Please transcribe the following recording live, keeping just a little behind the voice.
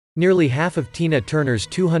Nearly half of Tina Turner's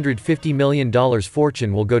 $250 million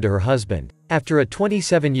fortune will go to her husband. After a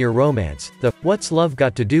 27-year romance, the "What's Love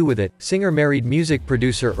Got to Do with It" singer married music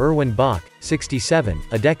producer Erwin Bach, 67,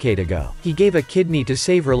 a decade ago. He gave a kidney to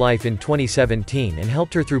save her life in 2017 and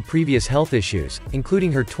helped her through previous health issues,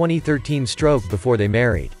 including her 2013 stroke before they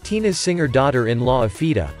married. Tina's singer daughter-in-law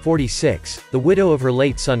Afida, 46, the widow of her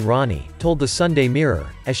late son Ronnie, told the Sunday Mirror,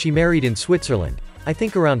 as she married in Switzerland, "I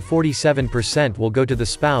think around 47% will go to the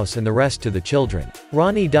spouse and the rest to the children."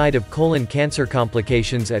 Ronnie died of colon cancer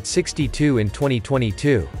complications at 62 in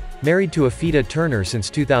 2022, married to Afida Turner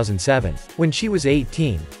since 2007. When she was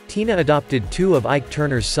 18, Tina adopted two of Ike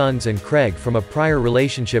Turner's sons and Craig from a prior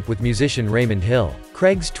relationship with musician Raymond Hill.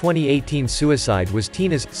 Craig's 2018 suicide was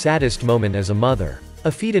Tina's saddest moment as a mother.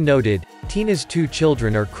 Afida noted, "Tina's two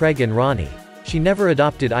children are Craig and Ronnie. She never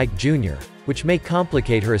adopted Ike Jr., which may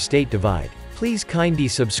complicate her estate divide." Please kindly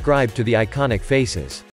subscribe to the Iconic Faces.